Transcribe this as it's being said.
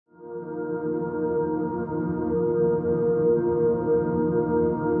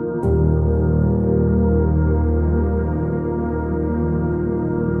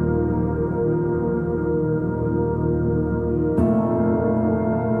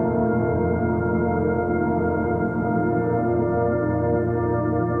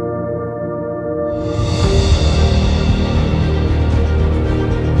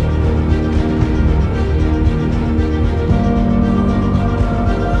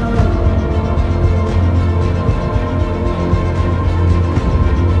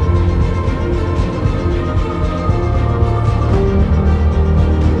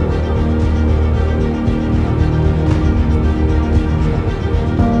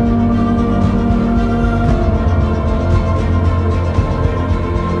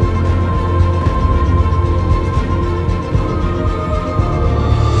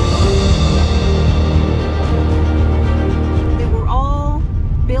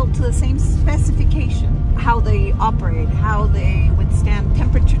communication, how they operate, how they withstand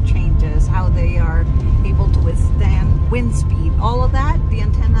temperature changes, how they are able to withstand wind speed, all of that, the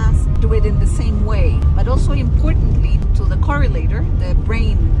antennas do it in the same way. But also importantly, to the correlator, the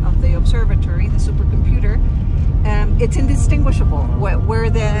brain of the observatory, the supercomputer, it's indistinguishable where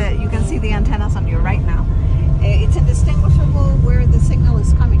you can see the antennas on your right now. It's indistinguishable where the signal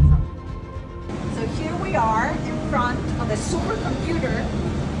is coming from. So here we are in front of a supercomputer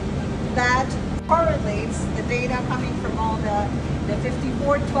that correlates the data coming from all the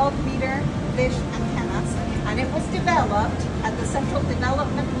 54 12-meter dish antennas, and it was developed at the Central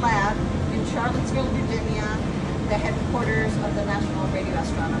Development Lab in Charlottesville, Virginia, the headquarters of the National Radio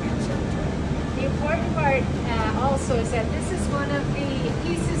Astronomy Observatory. The important part also is that this is one of the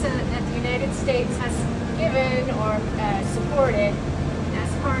pieces that the United States has given or supported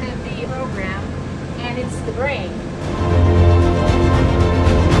as part of the program, and it's the brain.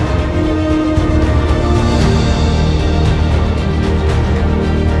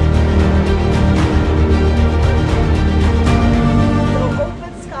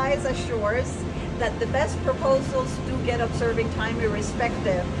 Assures that the best proposals do get observing time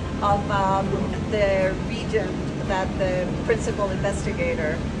irrespective of the region that the principal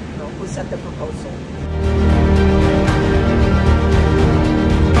investigator who set the proposal.